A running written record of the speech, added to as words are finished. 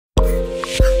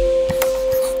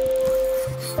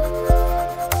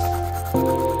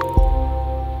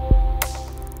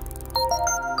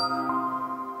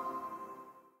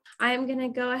to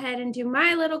go ahead and do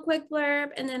my little quick blurb,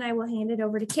 and then I will hand it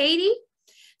over to Katie.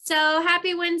 So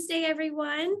happy Wednesday,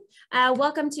 everyone.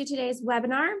 Welcome to today's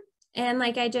webinar. And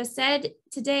like I just said,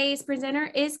 today's presenter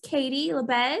is Katie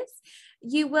Labedz.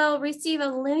 You will receive a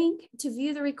link to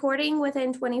view the recording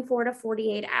within 24 to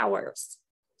 48 hours.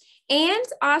 And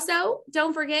also,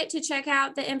 don't forget to check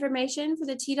out the information for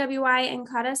the TWI and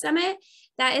CATA Summit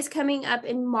that is coming up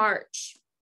in March.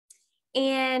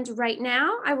 And right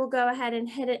now, I will go ahead and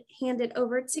hand it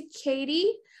over to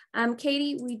Katie.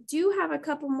 Katie, we do have a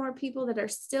couple more people that are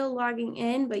still logging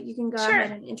in, but you can go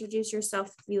ahead and introduce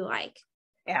yourself if you like.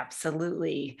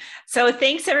 Absolutely. So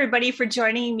thanks everybody for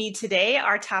joining me today.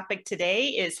 Our topic today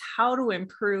is how to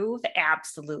improve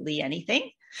absolutely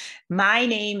anything. My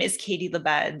name is Katie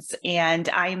Labedz, and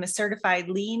I am a certified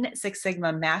Lean Six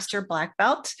Sigma Master Black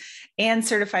Belt and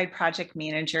certified project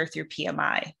manager through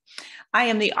PMI. I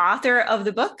am the author of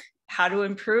the book, How to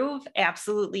Improve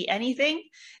Absolutely Anything,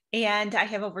 and I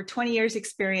have over 20 years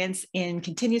experience in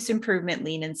continuous improvement,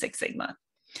 Lean and Six Sigma.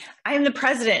 I am the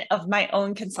president of my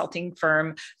own consulting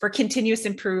firm for continuous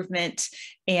improvement,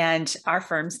 and our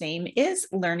firm's name is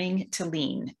Learning to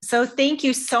Lean. So thank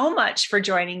you so much for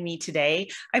joining me today.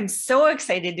 I'm so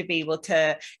excited to be able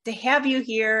to have you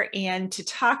here and to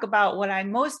talk about what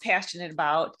I'm most passionate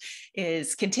about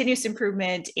is continuous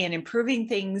improvement and improving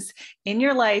things in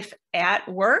your life at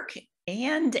work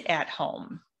and at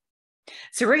home.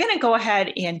 So we're going to go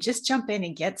ahead and just jump in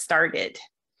and get started.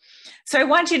 So I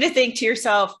want you to think to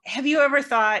yourself, have you ever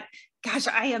thought, gosh,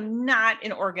 I am not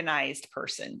an organized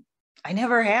person. I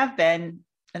never have been,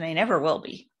 and I never will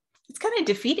be. It's kind of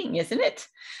defeating, isn't it?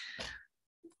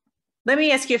 Let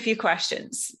me ask you a few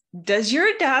questions. Does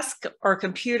your desk or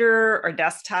computer or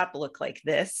desktop look like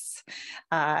this?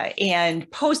 And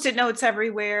Post-it notes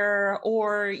everywhere,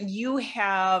 or you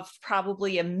have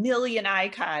probably a million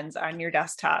icons on your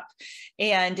desktop.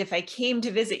 And if I came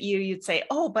to visit you, you'd say,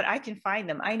 oh, but I can find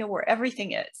them. I know where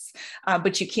everything is.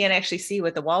 But you can't actually see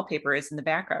what the wallpaper is in the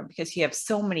background because you have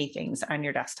so many things on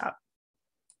your desktop.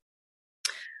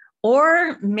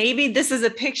 Or maybe this is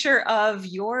a picture of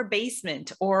your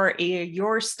basement or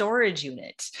your storage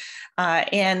unit.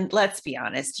 And let's be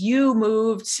honest, you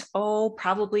moved,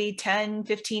 probably 10,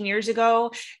 15 years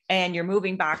ago, and your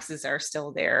moving boxes are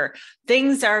still there.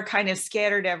 Things are kind of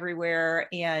scattered everywhere.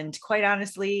 And quite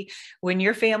honestly, when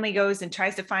your family goes and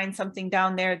tries to find something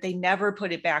down there, they never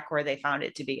put it back where they found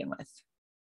it to begin with.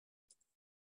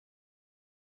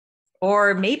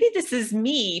 Or maybe this is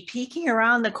me peeking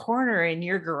around the corner in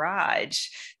your garage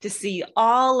to see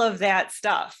all of that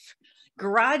stuff.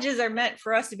 Garages are meant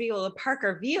for us to be able to park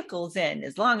our vehicles in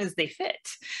as long as they fit.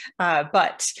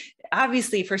 But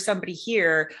obviously for somebody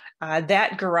here,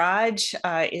 that garage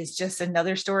is just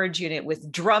another storage unit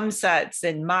with drum sets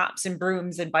and mops and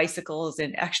brooms and bicycles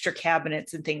and extra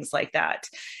cabinets and things like that.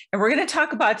 And we're going to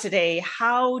talk about today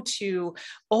how to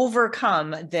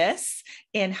overcome this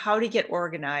and how to get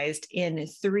organized in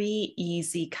 3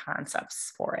 easy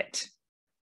concepts for it.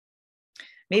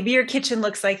 Maybe your kitchen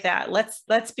looks like that.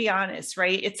 Let's be honest,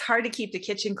 right? It's hard to keep the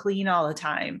kitchen clean all the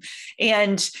time.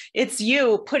 And it's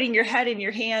you putting your head in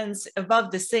your hands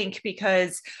above the sink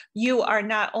because you are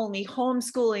not only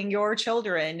homeschooling your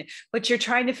children, but you're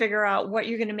trying to figure out what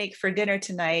you're going to make for dinner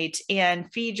tonight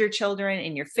and feed your children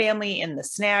and your family and the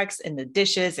snacks and the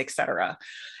dishes, etc.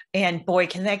 And boy,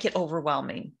 can that get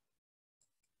overwhelming.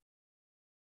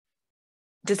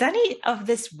 Does any of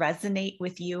this resonate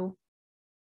with you?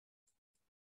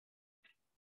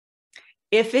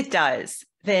 If it does,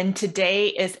 then today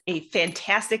is a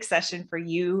fantastic session for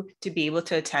you to be able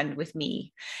to attend with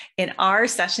me. In our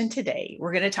session today,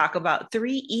 we're going to talk about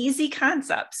 3 easy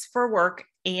concepts for work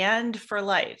and for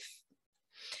life.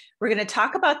 We're going to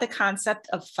talk about the concept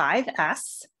of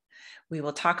 5S. We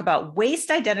will talk about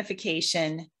waste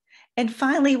identification. And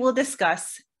finally, we'll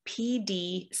discuss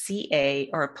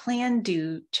PDCA, or Plan,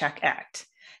 Do, Check, Act.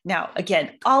 Now,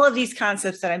 again, all of these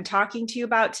concepts that I'm talking to you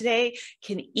about today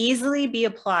can easily be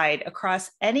applied across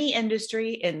any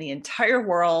industry in the entire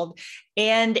world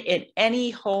and in any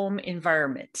home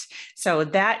environment. So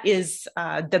that is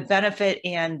the benefit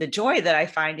and the joy that I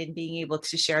find in being able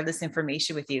to share this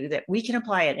information with you, that we can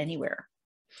apply it anywhere.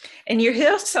 And you'll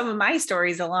hear some of my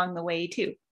stories along the way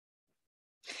too.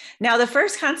 Now, the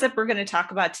first concept we're going to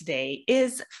talk about today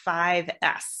is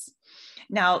 5S.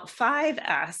 Now,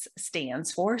 5S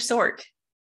stands for sort,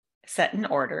 set in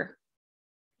order,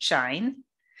 shine,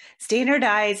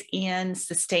 standardize, and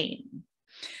sustain.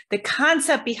 The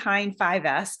concept behind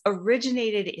 5S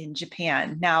originated in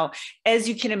Japan. Now, as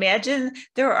you can imagine,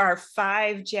 there are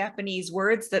 5 Japanese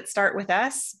words that start with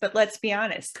S, but let's be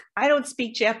honest, I don't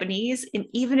speak Japanese, and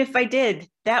even if I did,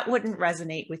 that wouldn't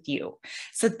resonate with you.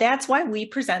 So that's why we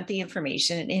present the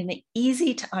information in an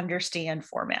easy to understand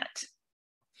format.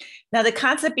 Now, the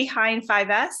concept behind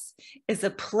 5S is a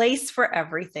place for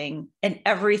everything and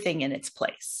everything in its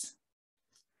place.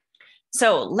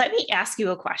 So let me ask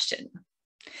you a question.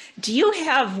 Do you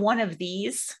have one of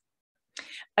these?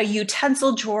 A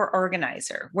utensil drawer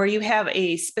organizer where you have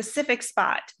a specific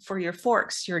spot for your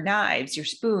forks, your knives, your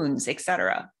spoons,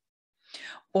 etc.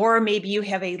 Or maybe you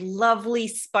have a lovely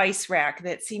spice rack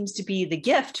that seems to be the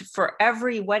gift for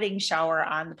every wedding shower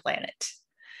on the planet.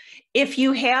 If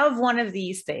you have one of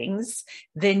these things,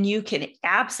 then you can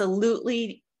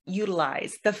absolutely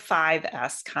utilize the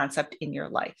 5S concept in your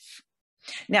life.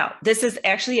 Now, this is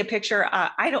actually a picture.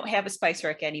 I don't have a spice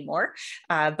rack anymore,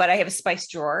 but I have a spice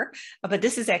drawer. But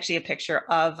this is actually a picture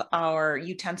of our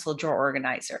utensil drawer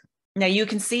organizer. Now, you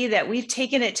can see that we've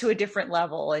taken it to a different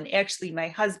level, and actually my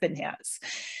husband has.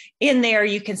 In there,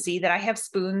 you can see that I have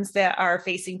spoons that are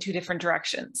facing 2 different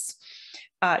directions.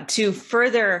 To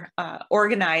further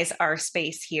organize our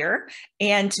space here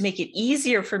and to make it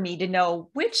easier for me to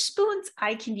know which spoons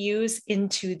I can use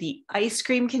into the ice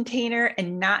cream container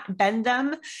and not bend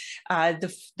them.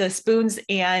 The spoons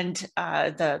and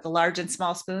the large and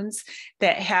small spoons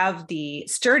that have the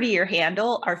sturdier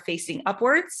handle are facing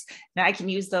upwards. Now I can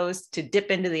use those to dip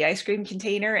into the ice cream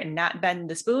container and not bend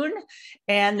the spoon.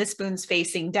 And the spoons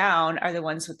facing down are the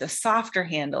ones with the softer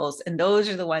handles. And those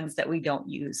are the ones that we don't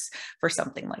use for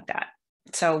something like that.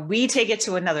 So we take it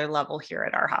to another level here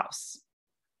at our house.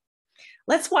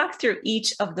 Let's walk through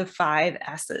each of the 5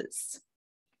 S's.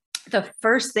 The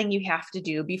first thing you have to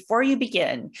do before you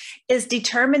begin is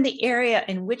determine the area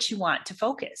in which you want to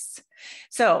focus.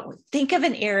 So think of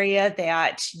an area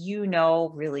that you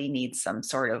know really needs some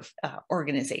sort of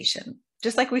organization,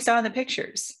 just like we saw in the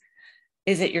pictures.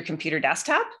 Is it your computer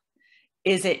desktop?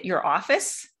 Is it your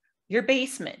office, your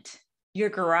basement, your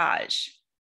garage?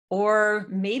 Or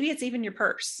maybe it's even your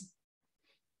purse.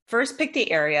 First, pick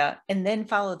the area and then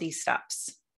follow these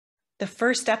steps. The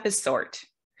first step is sort.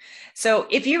 So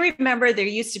if you remember, there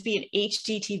used to be an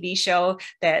HGTV show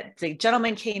that the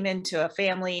gentleman came into a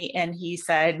family and he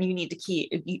said, you need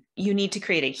to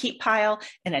create a keep pile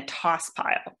and a toss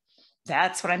pile.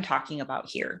 That's what I'm talking about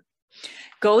here.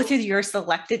 Go through your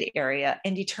selected area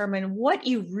and determine what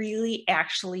you really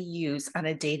actually use on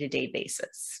a day-to-day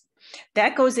basis.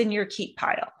 That goes in your keep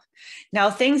pile. Now,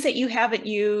 things that you haven't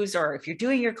used, or if you're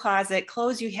doing your closet,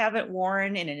 clothes you haven't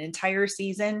worn in an entire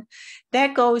season,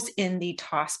 that goes in the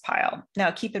toss pile. Now,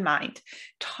 keep in mind,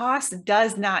 toss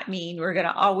does not mean we're going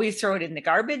to always throw it in the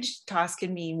garbage. Toss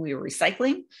can mean we are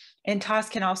recycling, and toss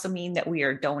can also mean that we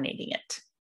are donating it.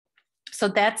 So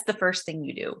that's the first thing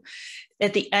you do.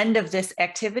 At the end of this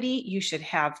activity, you should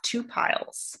have 2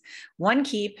 piles, 1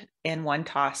 keep and 1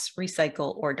 toss,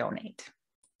 recycle or donate.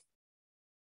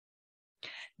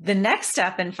 The next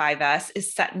step in 5S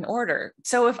is set an order.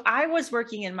 So if I was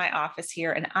working in my office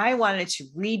here and I wanted to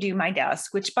redo my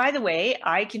desk, which by the way,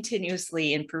 I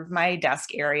continuously improve my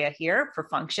desk area here for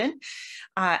function,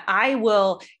 I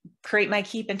will create my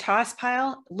keep and toss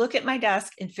pile, look at my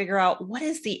desk and figure out what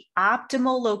is the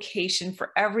optimal location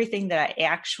for everything that I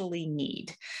actually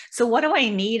need. So what do I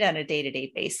need on a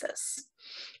day-to-day basis?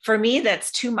 For me,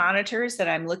 that's 2 monitors that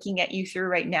I'm looking at you through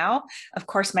right now. Of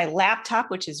course, my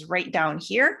laptop, which is right down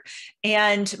here,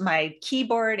 and my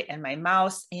keyboard and my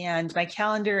mouse and my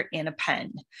calendar and a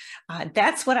pen.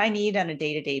 That's what I need on a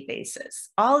day-to-day basis.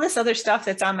 All this other stuff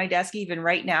that's on my desk, even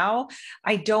right now,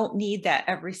 I don't need that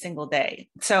every single day.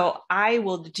 So I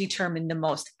will determine the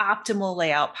most optimal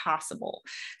layout possible.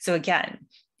 So again,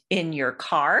 in your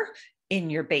car, in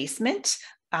your basement,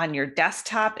 on your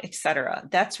desktop, etc.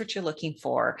 That's what you're looking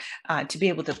for to be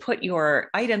able to put your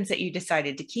items that you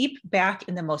decided to keep back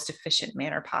in the most efficient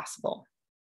manner possible.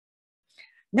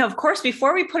 Now, of course,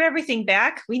 before we put everything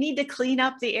back, we need to clean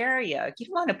up the area. You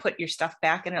don't want to put your stuff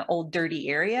back in an old dirty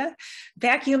area.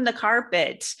 Vacuum the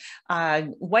carpet,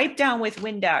 wipe down with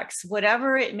Windex,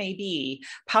 whatever it may be.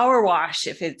 Power wash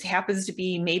if it happens to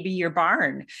be maybe your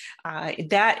barn.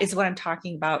 That is what I'm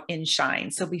talking about in Shine.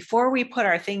 So before we put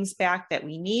our things back that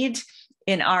we need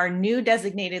in our new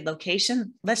designated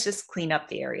location, let's just clean up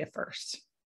the area first.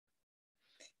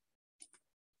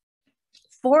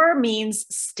 4 means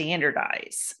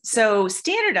standardize. So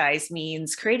standardize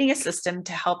means creating a system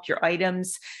to help your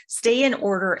items stay in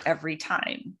order every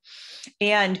time.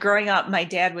 And growing up, my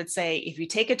dad would say, if you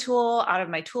take a tool out of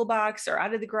my toolbox or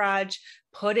out of the garage,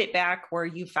 put it back where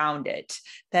you found it.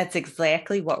 That's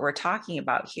exactly what we're talking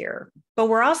about here. But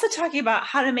we're also talking about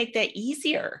how to make that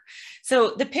easier.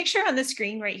 So the picture on the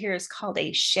screen right here is called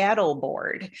a shadow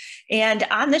board. And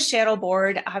on the shadow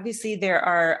board, obviously there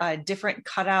are different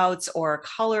cutouts or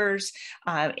colors,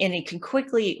 and you can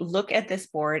quickly look at this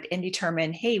board and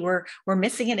determine, hey, we're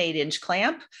missing an 8-inch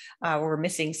clamp. We're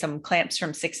missing some clamps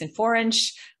from 6 and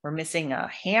 4-inch. We're missing a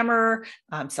hammer,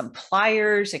 some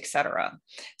pliers, etc.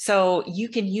 So you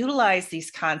can utilize these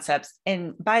concepts.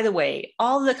 And by the way,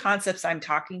 all the concepts I'm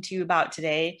talking to you about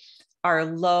today are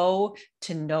low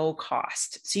to no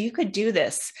cost. So you could do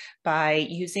this by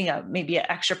using maybe an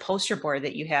extra poster board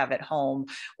that you have at home,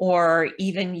 or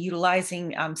even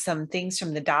utilizing some things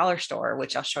from the dollar store,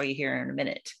 which I'll show you here in a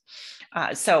minute.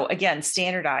 So again,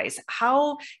 standardize.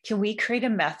 How can we create a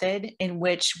method in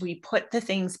which we put the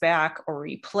things back or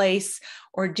replace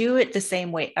or do it the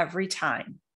same way every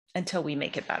time until we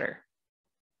make it better?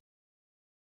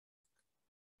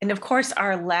 And of course,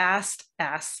 our last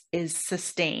S is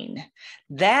sustain.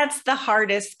 That's the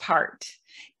hardest part,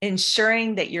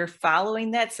 ensuring that you're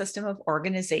following that system of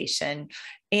organization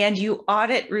and you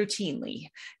audit routinely.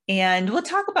 And we'll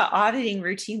talk about auditing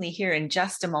routinely here in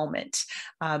just a moment.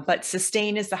 But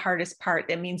sustain is the hardest part.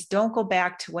 That means don't go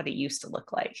back to what it used to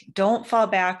look like. Don't fall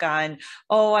back on,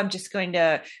 oh, I'm just going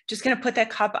to put that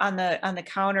cup on the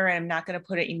counter and I'm not going to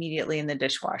put it immediately in the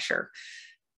dishwasher.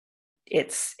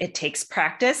 It takes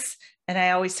practice. And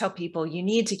I always tell people you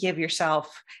need to give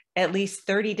yourself at least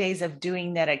 30 days of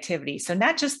doing that activity. So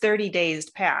not just 30 days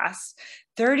pass,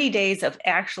 30 days of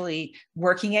actually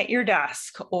working at your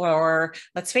desk. Or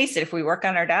let's face it, if we work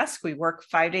on our desk, we work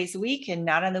 5 days a week and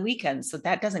not on the weekends. So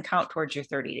that doesn't count towards your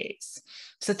 30 days.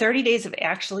 So 30 days of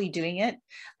actually doing it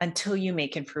until you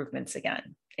make improvements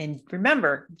again. And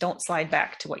remember, don't slide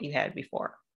back to what you had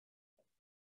before.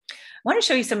 I want to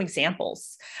show you some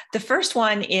examples. The first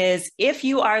one is, if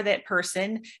you are that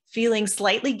person feeling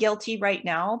slightly guilty right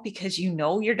now because you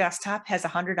know your desktop has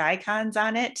 100 icons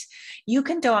on it, you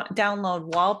can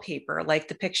download wallpaper like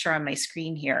the picture on my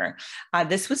screen here.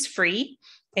 This was free.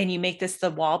 And you make this the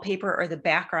wallpaper or the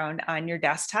background on your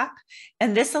desktop.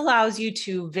 And this allows you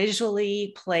to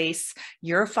visually place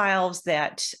your files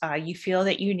that you feel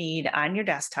that you need on your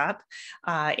desktop.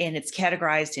 And it's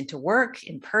categorized into work,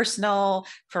 in personal,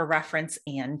 for reference,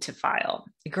 and to file.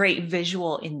 A great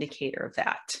visual indicator of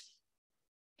that.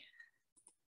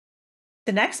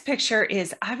 The next picture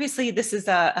is, obviously, this is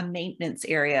a maintenance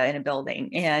area in a building.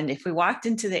 And if we walked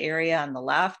into the area on the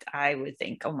left, I would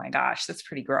think, oh my gosh, that's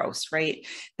pretty gross, right?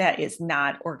 That is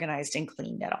not organized and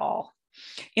cleaned at all.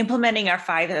 Implementing our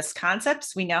 5S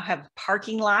concepts, we now have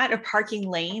parking lot or parking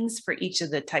lanes for each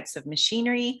of the types of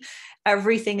machinery.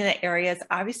 Everything in the area is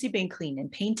obviously being cleaned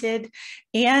and painted.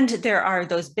 And there are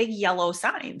those big yellow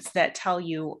signs that tell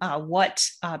you what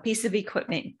piece of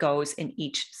equipment goes in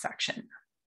each section.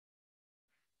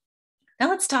 Now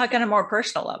let's talk on a more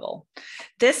personal level.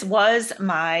 This was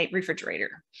my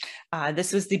refrigerator.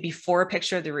 This was the before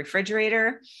picture of the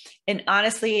refrigerator. And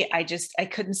honestly, I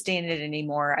couldn't stand it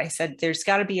anymore. I said, there's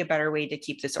got to be a better way to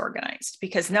keep this organized,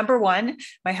 because number one,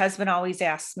 my husband always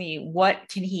asks me, what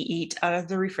can he eat out of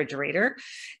the refrigerator?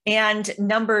 And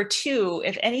number two,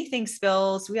 if anything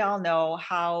spills, we all know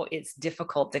how it's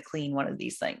difficult to clean one of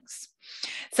these things.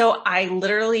 So I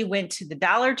literally went to the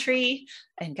Dollar Tree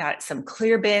and got some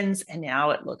clear bins, and now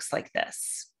it looks like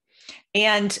this.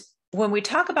 And when we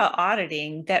talk about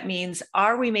auditing, that means,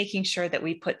 are we making sure that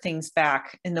we put things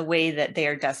back in the way that they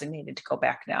are designated to go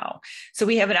back now? So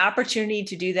we have an opportunity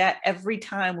to do that every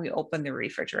time we open the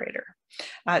refrigerator.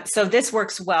 So this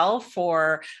works well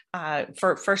for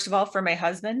first of all, for my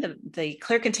husband, the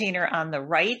clear container on the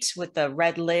right with the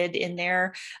red lid in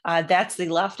there, that's the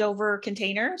leftover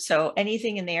container. So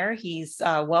anything in there, he's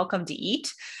welcome to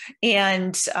eat.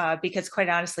 And because quite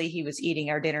honestly, he was eating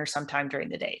our dinner sometime during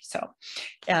the day. So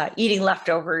eating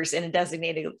leftovers in a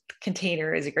designated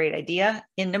container is a great idea.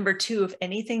 And number two, if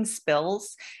anything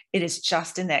spills, it is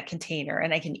just in that container,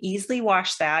 and I can easily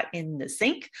wash that in the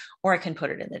sink, or I can put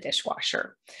it in the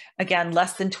dishwasher. Again,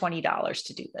 less than $20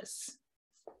 to do this.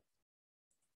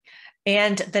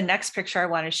 And the next picture I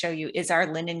want to show you is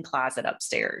our linen closet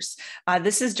upstairs.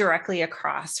 This is directly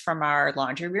across from our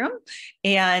laundry room.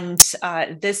 And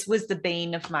this was the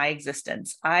bane of my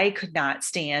existence. I could not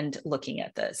stand looking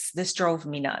at this. This drove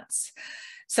me nuts.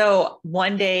 So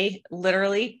one day,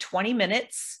 literally 20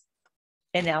 minutes,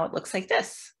 and now it looks like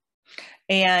this.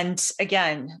 And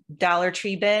again, Dollar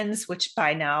Tree bins, which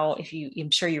by now,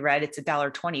 I'm sure you read, it's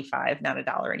 $1.25, not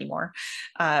 $1 anymore.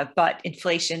 But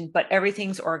inflation, but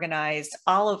everything's organized.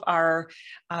 All of our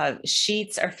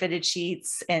sheets are fitted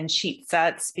sheets and sheet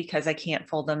sets because I can't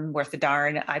fold them worth a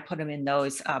darn. I put them in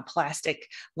those plastic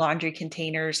laundry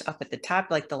containers up at the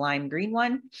top, like the lime green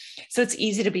one. So it's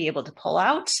easy to be able to pull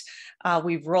out.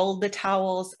 We've rolled the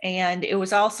towels, and it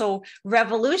was also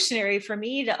revolutionary for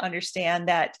me to understand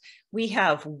that we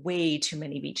have way too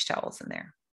many beach towels in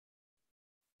there.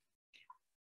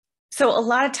 So a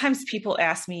lot of times people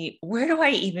ask me, where do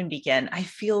I even begin? I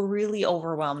feel really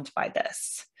overwhelmed by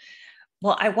this.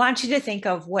 Well, I want you to think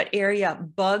of what area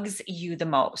bugs you the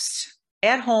most,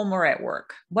 at home or at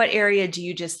work. What area do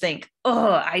you just think,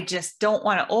 oh, I just don't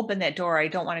want to open that door. I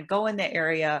don't want to go in that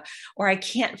area, or I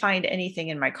can't find anything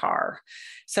in my car.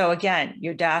 So again,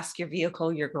 your desk, your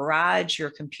vehicle, your garage, your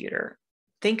computer.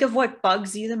 Think of what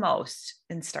bugs you the most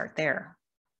and start there.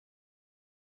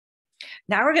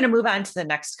 Now we're going to move on to the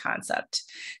next concept.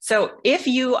 So if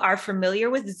you are familiar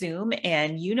with Zoom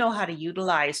and you know how to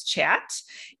utilize chat,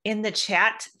 in the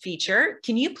chat feature,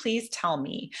 can you please tell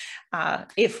me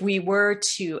if we were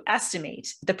to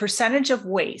estimate the percentage of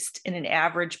waste in an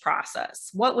average process,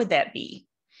 what would that be?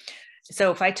 So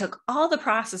if I took all the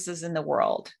processes in the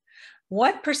world,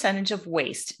 what percentage of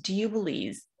waste do you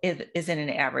believe is in an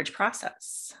average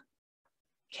process?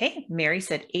 Okay, Mary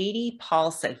said 80,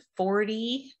 Paul said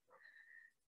 40.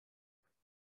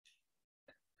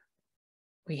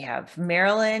 We have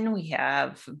Marilyn, we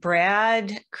have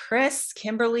Brad, Chris,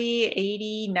 Kimberly,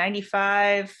 80,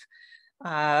 95.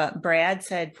 Brad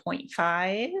said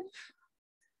 0.5.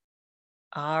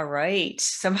 All right,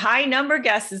 some high number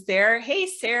guesses there. Hey,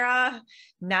 Sarah.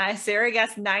 Sarah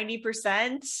guessed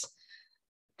 90%.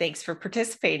 Thanks for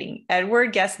participating.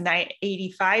 Edward guessed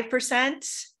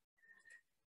 85%.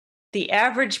 The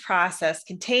average process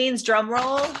contains, drum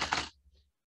roll,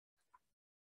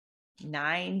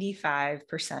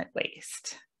 95%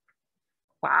 waste.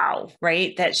 Wow,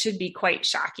 right? That should be quite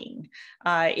shocking.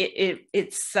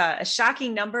 It's a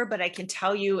shocking number, but I can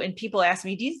tell you, and people ask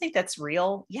me, do you think that's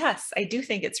real? Yes, I do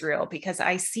think it's real because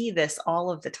I see this all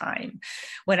of the time.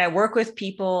 When I work with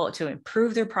people to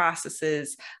improve their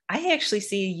processes, I actually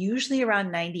see usually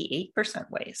around 98%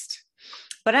 waste.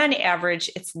 But on average,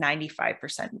 it's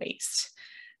 95% waste.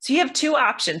 So you have two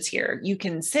options here. You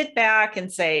can sit back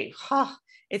and say, oh,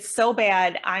 it's so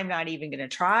bad, I'm not even going to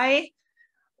try.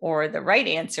 Or the right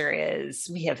answer is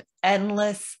we have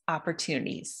endless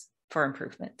opportunities for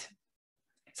improvement.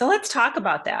 So let's talk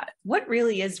about that. What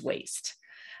really is waste?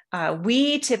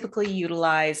 We typically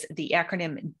utilize the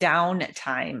acronym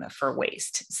downtime for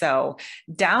waste. So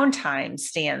downtime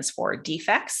stands for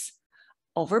defects,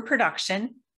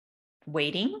 overproduction,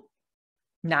 waiting,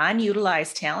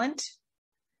 non-utilized talent,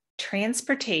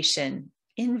 transportation,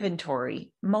 inventory,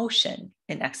 motion,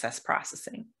 and excess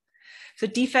processing. So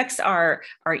defects are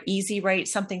easy, right?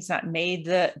 Something's not made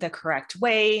the correct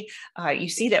way. You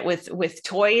see that with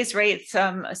toys, right?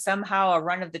 Somehow a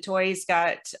run of the toys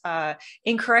got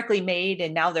incorrectly made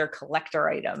and now they're a collector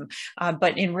item.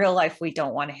 But in real life, we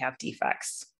don't want to have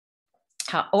defects.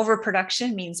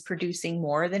 Overproduction means producing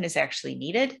more than is actually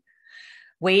needed.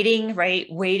 Waiting, right?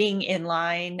 Waiting in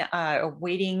line,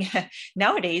 waiting.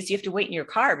 Nowadays, you have to wait in your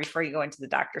car before you go into the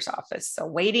doctor's office. So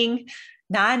waiting,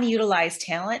 non-utilized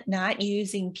talent, not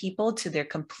using people to their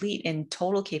complete and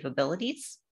total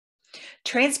capabilities.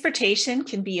 Transportation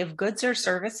can be of goods or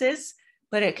services,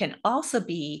 but it can also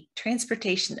be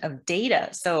transportation of data.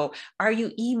 So are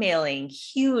you emailing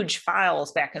huge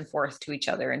files back and forth to each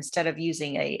other instead of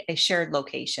using a shared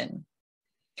location?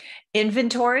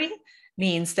 Inventory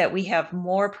means that we have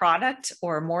more product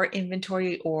or more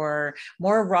inventory or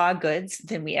more raw goods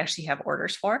than we actually have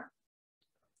orders for.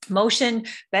 Motion,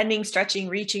 bending, stretching,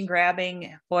 reaching,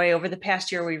 grabbing. Boy, over the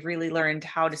past year, we've really learned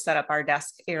how to set up our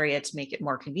desk area to make it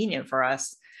more convenient for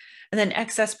us. And then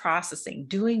excess processing,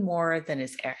 doing more than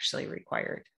is actually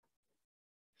required.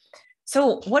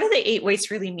 So what do the 8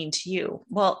 wastes really mean to you?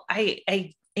 Well,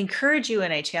 I encourage you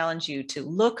and I challenge you to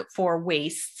look for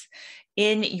wastes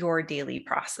in your daily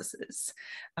processes.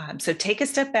 So take a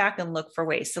step back and look for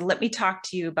waste. So let me talk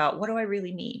to you about what do I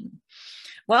really mean?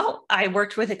 Well, I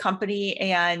worked with a company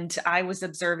and I was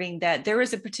observing that there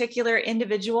was a particular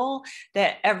individual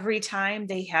that every time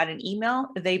they had an email,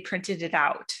 they printed it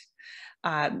out.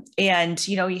 And,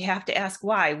 you know, you have to ask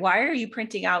why. Why are you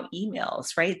printing out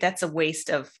emails, right? That's a waste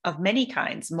of many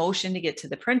kinds. Motion to get to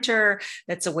the printer.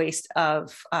 That's a waste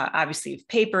of, obviously, of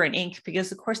paper and ink,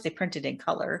 because, of course, they printed in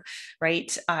color,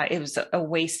 right? It was a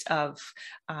waste of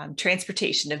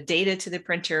transportation of data to the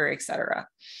printer, et cetera.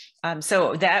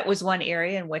 So that was one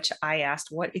area in which I asked,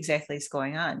 what exactly is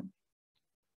going on?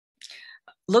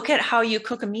 Look at how you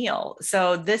cook a meal.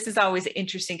 So this is always an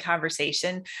interesting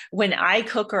conversation. When I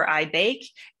cook or I bake,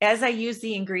 as I use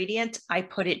the ingredient, I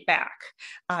put it back.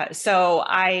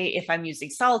 If I'm using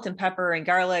salt and pepper and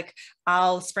garlic,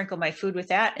 I'll sprinkle my food with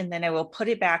that, and then I will put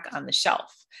it back on the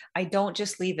shelf. I don't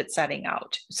just leave it setting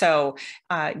out. So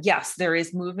yes, there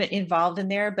is movement involved in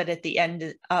there, but at the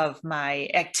end of my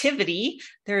activity,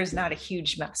 there is not a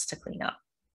huge mess to clean up.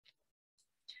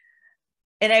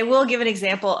 And I will give an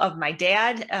example of my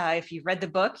dad. If you've read the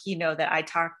book, you know that I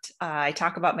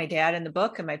talk about my dad in the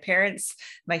book and my parents,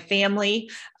 my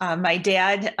family. My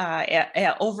dad,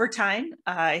 over time,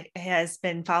 has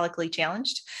been follically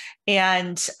challenged.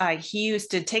 And he used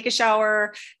to take a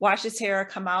shower, wash his hair,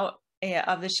 come out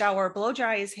of the shower, blow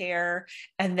dry his hair,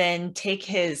 and then take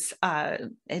his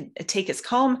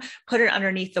comb, put it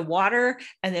underneath the water,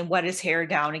 and then wet his hair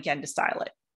down again to style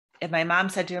it. And my mom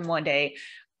said to him one day,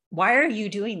 "Why are you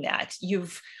doing that? You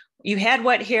had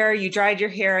wet hair, you dried your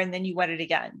hair, and then you wet it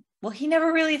again." Well, he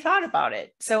never really thought about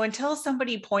it. So until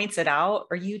somebody points it out,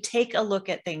 or you take a look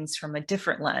at things from a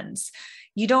different lens,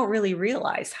 you don't really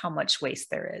realize how much waste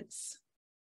there is.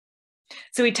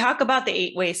 So we talk about the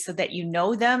 8 wastes so that you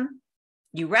know them,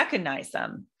 you recognize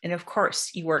them, and of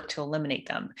course, you work to eliminate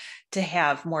them to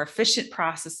have more efficient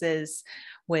processes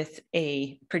with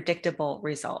a predictable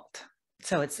result.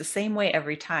 So it's the same way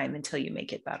every time until you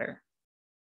make it better.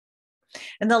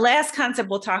 And the last concept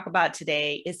we'll talk about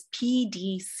today is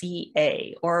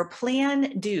PDCA, or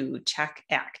Plan, Do, Check,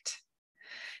 Act.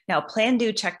 Now, Plan,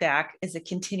 Do, Check, Act is a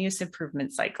continuous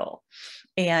improvement cycle,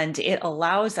 and it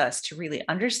allows us to really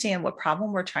understand what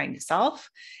problem we're trying to solve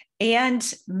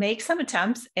and make some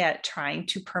attempts at trying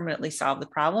to permanently solve the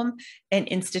problem and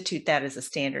institute that as a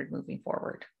standard moving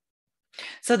forward.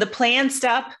 So the plan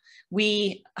step,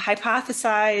 we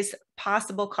hypothesize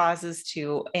possible causes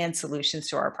to and solutions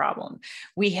to our problem.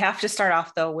 We have to start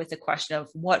off, though, with the question of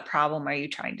what problem are you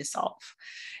trying to solve?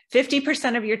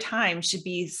 50% of your time should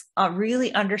be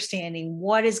really understanding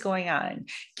what is going on,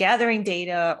 gathering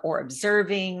data or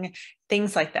observing,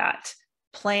 things like that.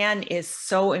 Plan is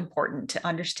so important to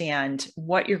understand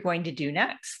what you're going to do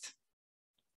next.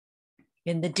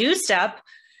 In the do step,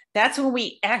 that's when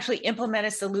we actually implement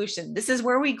a solution. This is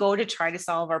where we go to try to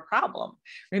solve our problem.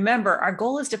 Remember, our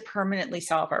goal is to permanently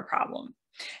solve our problem.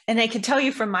 And I can tell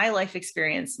you from my life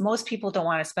experience, most people don't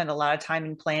want to spend a lot of time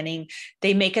in planning.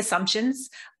 They make assumptions.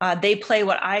 They play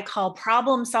what I call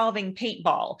problem-solving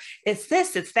paintball. It's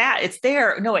this, it's that, it's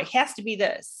there. No, it has to be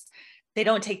this. They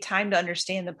don't take time to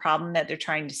understand the problem that they're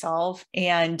trying to solve.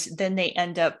 And then they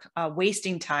end up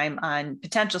wasting time on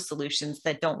potential solutions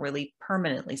that don't really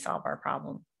permanently solve our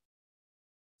problem.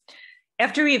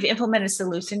 After we've implemented a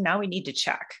solution, now we need to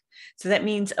check. So that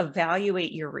means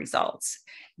evaluate your results.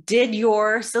 Did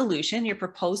your solution, your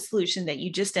proposed solution that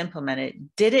you just implemented,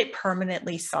 did it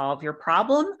permanently solve your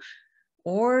problem,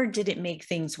 or did it make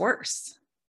things worse?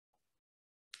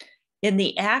 In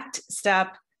the act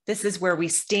step, this is where we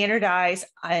standardize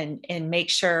and make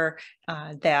sure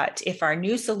that if our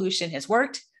new solution has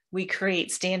worked, we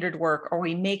create standard work, or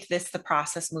we make this the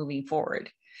process moving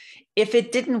forward. If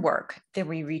it didn't work, then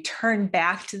we return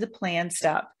back to the plan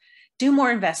step, do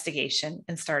more investigation,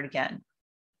 and start again.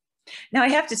 Now, I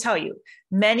have to tell you,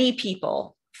 many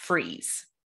people freeze,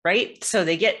 right? So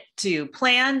they get to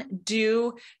plan,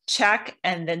 do, check,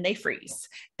 and then they freeze.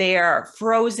 They are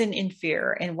frozen in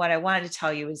fear. And what I wanted to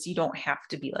tell you is you don't have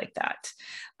to be like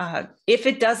that. If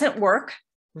it doesn't work,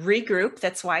 regroup.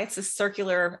 That's why it's a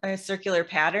circular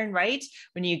pattern, right?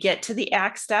 When you get to the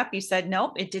act step, you said,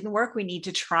 nope, it didn't work. We need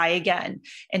to try again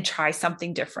and try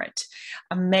something different.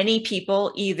 Many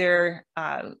people either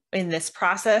in this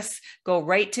process go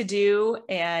right to do,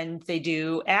 and they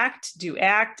do act,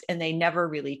 and they never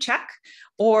really check,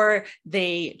 or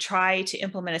they try to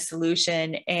implement a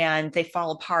solution and they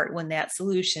fall apart when that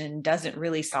solution doesn't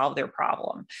really solve their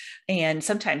problem. And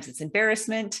sometimes it's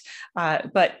embarrassment,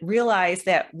 but realize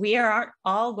that we aren't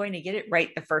all going to get it right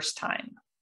the first time.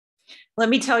 Let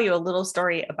me tell you a little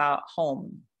story about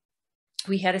home.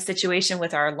 We had a situation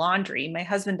with our laundry. My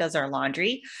husband does our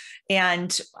laundry,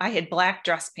 and I had black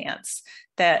dress pants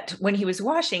that when he was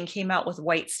washing came out with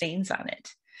white stains on it.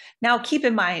 Now, keep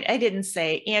in mind, I didn't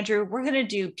say, Andrew, we're going to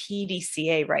do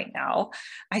PDCA right now.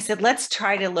 I said, let's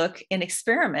try to look and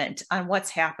experiment on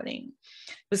what's happening.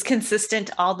 It was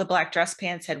consistent. All the black dress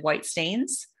pants had white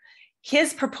stains.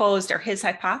 His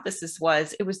hypothesis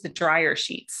was it was the dryer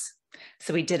sheets.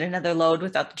 So we did another load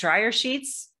without the dryer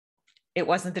sheets. It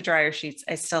wasn't the dryer sheets.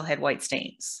 I still had white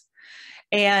stains.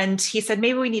 And he said,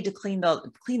 maybe we need to clean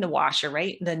the washer,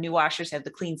 right? The new washers have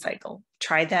the clean cycle.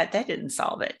 Tried that. That didn't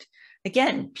solve it.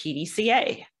 Again,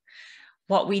 PDCA.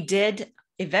 What we did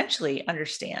eventually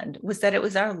understand was that it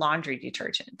was our laundry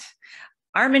detergent.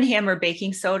 Arm & Hammer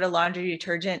baking soda laundry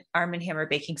detergent, Arm & Hammer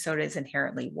baking soda is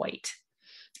inherently white.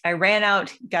 I ran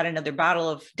out, got another bottle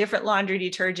of different laundry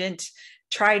detergent,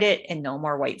 tried it, and no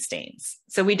more white stains.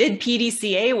 So we did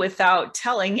PDCA without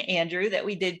telling Andrew that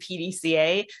we did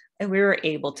PDCA, and we were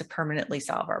able to permanently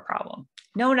solve our problem.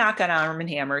 No knock on Arm &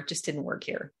 Hammer, it just didn't work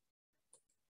here.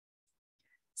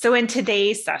 So in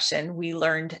today's session, we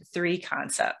learned 3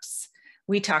 concepts.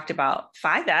 We talked about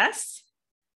 5S,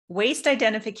 waste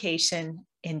identification,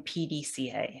 and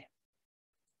PDCA.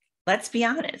 Let's be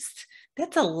honest,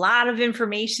 that's a lot of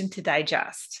information to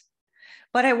digest.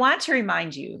 But I want to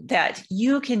remind you that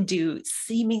you can do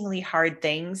seemingly hard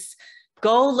things.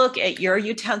 Go look at your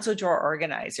utensil drawer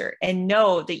organizer and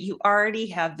know that you already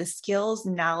have the skills,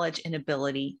 knowledge, and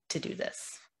ability to do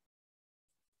this.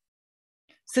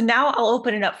 So now I'll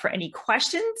open it up for any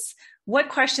questions. What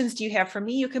questions do you have for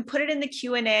me? You can put it in the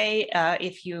Q&A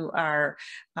if you are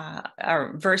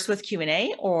versed with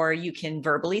Q&A, or you can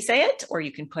verbally say it, or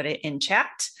you can put it in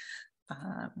chat.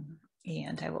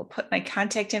 And I will put my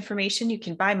contact information. You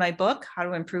can buy my book, How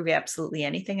to Improve Absolutely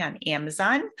Anything, on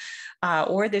Amazon,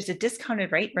 or there's a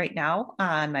discounted rate right now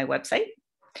on my website.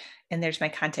 And there's my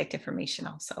contact information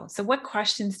also. So what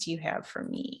questions do you have for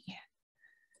me?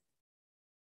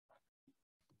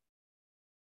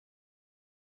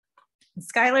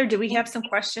 Skylar, do we have some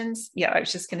questions? Yeah, I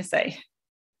was just going to say.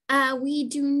 We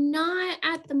do not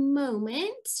at the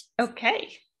moment. Okay.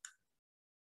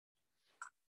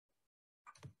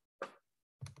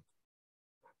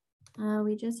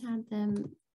 We just had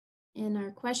them in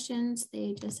our questions.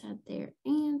 They just had their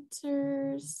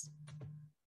answers.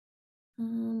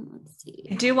 Let's see.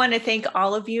 I do want to thank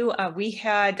all of you. We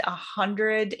had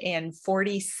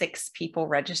 146 people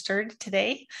registered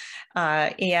today.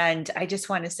 And I just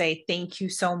want to say thank you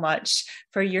so much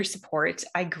for your support.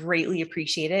 I greatly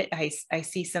appreciate it. I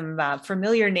see some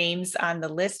familiar names on the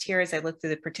list here as I look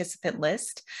through the participant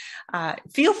list.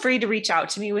 Feel free to reach out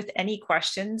to me with any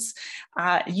questions.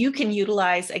 You can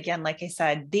utilize, again, like I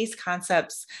said, these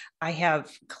concepts. I have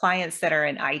clients that are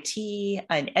in IT,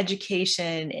 in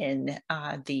education, in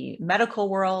the medical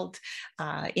world,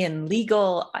 in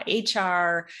legal,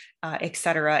 HR, et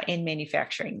cetera, in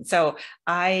manufacturing. So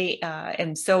I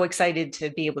am so excited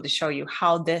to be able to show you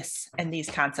how this and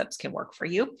these concepts can work for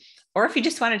you. Or if you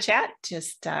just want to chat,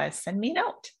 just send me a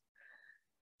note.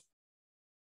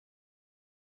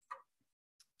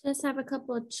 Just have a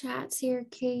couple of chats here,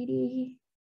 Katie.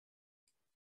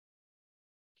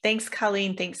 Thanks,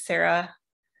 Colleen. Thanks, Sarah.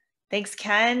 Thanks,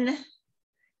 Ken.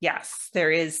 Yes,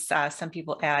 there is some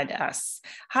people add us.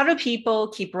 How do people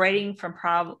keep writing from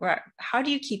how do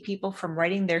you keep people from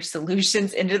writing their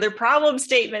solutions into their problem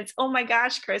statements? Oh my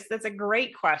gosh, Chris, that's a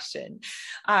great question.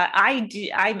 I'm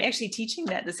actually teaching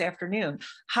that this afternoon,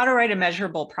 how to write a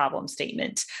measurable problem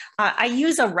statement. I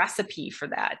use a recipe for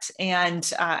that,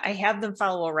 and I have them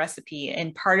follow a recipe,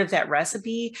 and part of that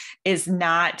recipe is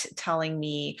not telling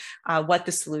me what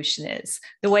the solution is.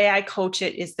 The way I coach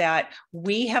it is that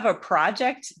we have a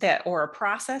project or a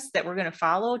process that we're going to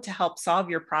follow to help solve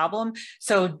your problem.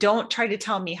 So don't try to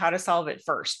tell me how to solve it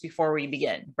first before we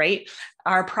begin, right?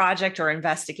 Our project or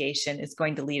investigation is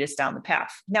going to lead us down the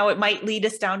path. Now, it might lead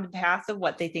us down the path of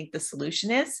what they think the solution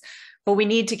is, but we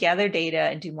need to gather data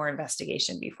and do more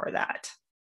investigation before that.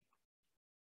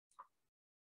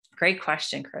 Great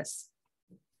question, Chris.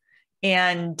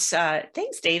 And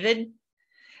thanks, David.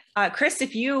 Chris,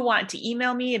 if you want to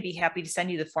email me, I'd be happy to send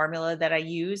you the formula that I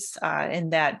use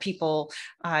and that people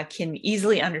can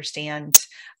easily understand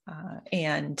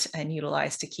and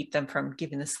utilize to keep them from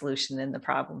giving the solution in the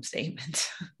problem statement.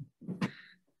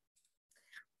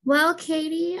 Well,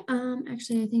 Katie,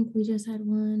 actually, I think we just had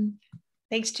one.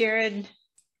 Thanks, Jared.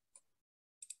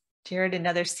 Jared,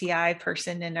 another CI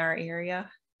person in our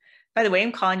area. By the way,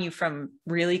 I'm calling you from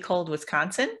really cold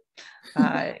Wisconsin.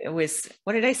 It was,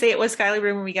 what did I say it was, Skylar,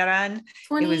 when we got on?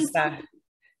 20, it was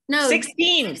no,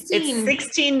 16. It's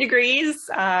 16 degrees,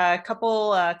 a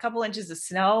couple inches of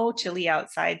snow, chilly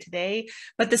outside today,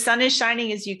 but the sun is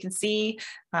shining, as you can see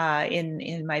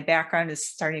in my background is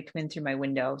starting to come in through my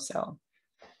window. So.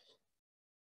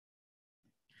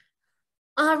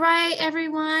 All right,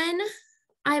 everyone.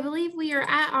 I believe we are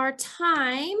at our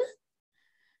time.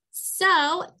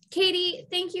 So, Katie,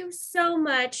 thank you so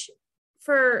much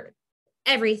for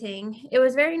everything. It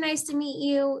was very nice to meet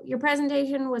you. Your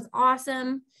presentation was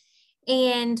awesome,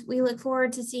 and we look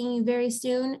forward to seeing you very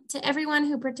soon. To everyone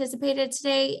who participated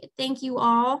today, thank you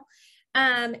all.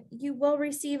 You will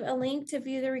receive a link to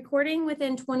view the recording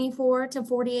within 24 to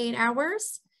 48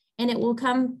 hours, and it will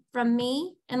come from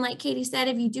me. And like Katie said,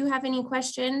 if you do have any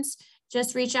questions,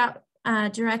 just reach out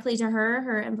directly to her.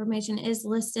 Her information is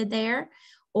listed there.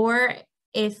 Or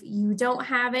if you don't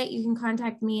have it, you can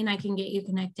contact me and I can get you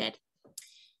connected.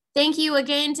 Thank you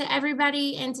again to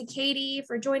everybody and to Katie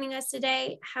for joining us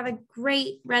today. Have a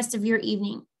great rest of your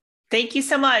evening. Thank you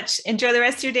so much. Enjoy the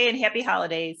rest of your day and happy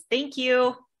holidays. Thank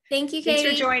you. Thank you, Katie.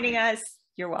 Thanks for joining us.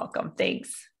 You're welcome.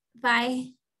 Thanks. Bye.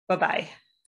 Bye-bye.